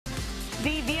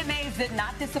did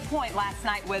not disappoint. Last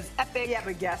night was epic. Yeah,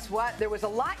 but guess what? There was a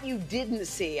lot you didn't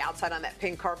see outside on that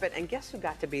pink carpet, and guess who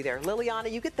got to be there?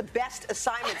 Lilliana, you get the best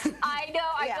assignments. I know.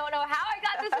 I don't know how I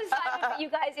got this assignment, but you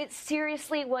guys, it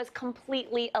seriously was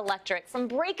completely electric. From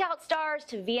breakout stars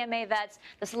to VMA vets,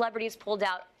 the celebrities pulled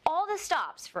out all the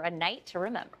stops for a night to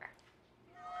remember.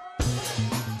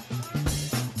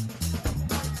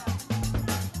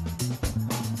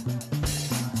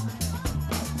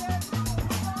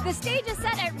 The stage is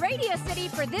set at Radio City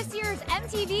for this year's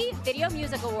MTV Video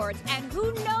Music Awards, and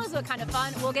who knows what kind of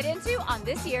fun we'll get into on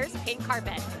this year's pink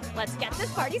carpet. Let's get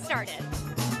this party started.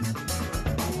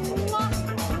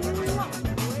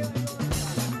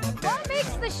 What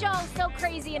makes the show so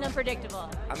crazy and unpredictable?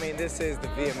 I mean, this is the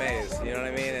VMAs, you know what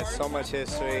I mean? It's so much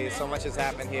history, so much has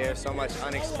happened here, so much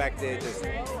unexpected, just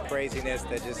craziness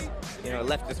that just, you know,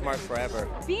 left its mark forever.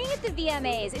 Being at the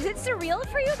VMAs, is it surreal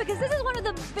for you? Because this is one of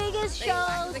the biggest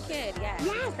shows. As a kid, yeah.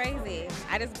 It's crazy.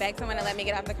 I just begged someone to let me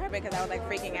get off the carpet because I was like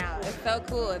freaking out. It's so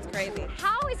cool, it's crazy.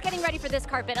 How is getting ready for this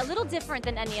carpet a little different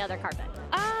than any other carpet?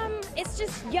 It's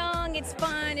just young, it's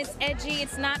fun, it's edgy,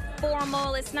 it's not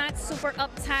formal, it's not super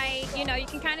uptight. You know, you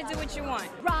can kind of do what you want.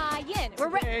 Ryan, we're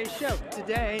ready.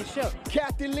 Today's show.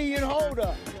 Captain Lee and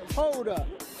Hoda,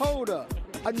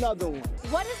 another one.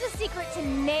 What is the secret to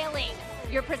nailing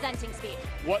your presenting speech?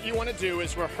 What you want to do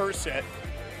is rehearse it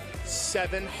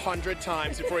 700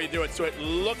 times before you do it, so it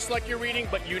looks like you're reading,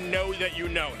 but you know that you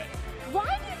know it. Why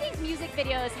do you think music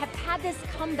videos have had this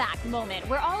comeback moment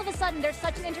where all of a sudden they're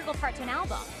such an integral part to an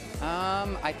album?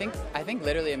 I think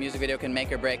literally a music video can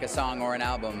make or break a song or an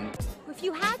album. If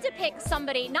you had to pick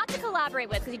somebody, not to collaborate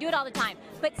with, because you do it all the time,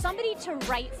 but somebody to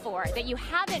write for that you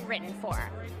haven't written for,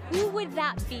 who would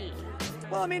that be?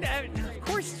 Well, I mean, of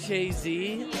course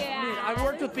Jay-Z. Yeah. I mean, I've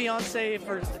worked with Beyonce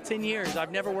for 10 years.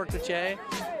 I've never worked with Jay.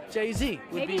 Jay-Z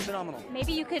would be phenomenal.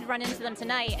 Maybe you could run into them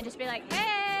tonight and just be like,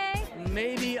 hey.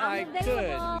 Maybe I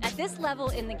could. At this level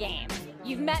in the game,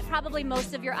 you've met probably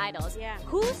most of your idols. Yeah.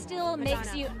 Who still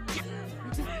makes you...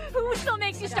 Who still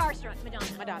makes you starstruck?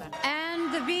 Madonna.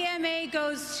 And the VMA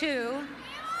goes to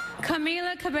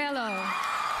Camila Cabello.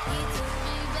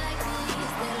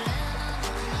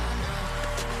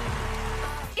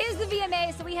 Is the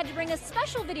VMA, so we had to bring a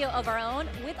special video of our own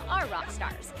with our rock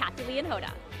stars, Kotb and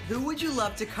Hoda. Who would you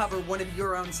love to cover one of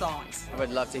your own songs? I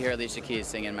would love to hear Alicia Keys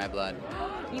sing In My Blood.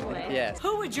 You would? Yes.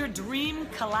 Who would your dream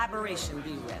collaboration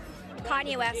be with?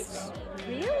 Kanye West.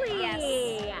 Really?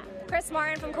 Yes. Chris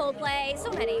Martin from Coldplay,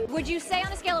 so many. Would you say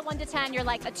on a scale of 1 to 10, you're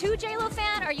like a 2 J-Lo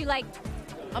fan, or are you like...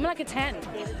 I'm like a 10.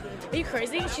 Are you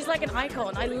crazy? She's like an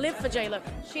icon. I live for J-Lo.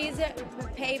 She's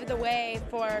paved the way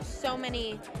for so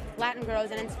many Latin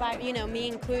girls and inspired, you know, me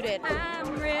included. I'm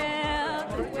real.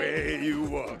 The way you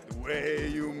walk, the way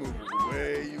you move, the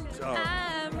way you talk.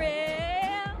 I'm real.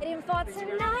 Waiting for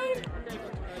tonight.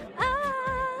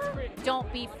 Oh. Don't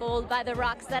be fooled by the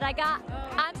rocks that I got.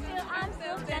 I'm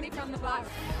still Danny from the block.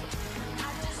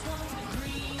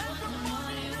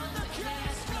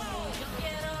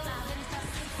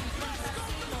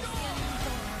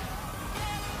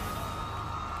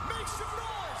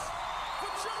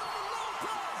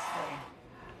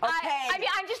 Okay. I mean,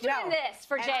 I'm just doing this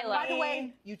for J-Lo. By the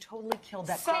way, you totally killed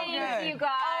that. Thank you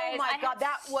guys. Oh my God,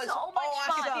 that was so much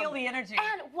fun. awesome. I feel the energy.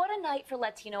 And what a night for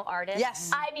Latino artists.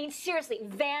 Yes. I mean, seriously,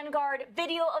 Vanguard,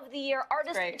 Video of the Year,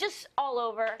 artists just all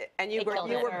over. And you were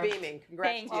beaming.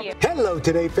 Congratulations. Thank you. Hello,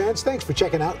 Today fans. Thanks for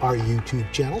checking out our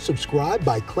YouTube channel. Subscribe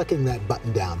by clicking that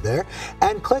button down there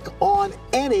and click on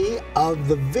any of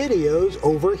the videos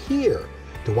over here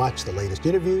to watch the latest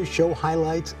interviews, show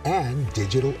highlights, and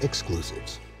digital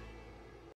exclusives.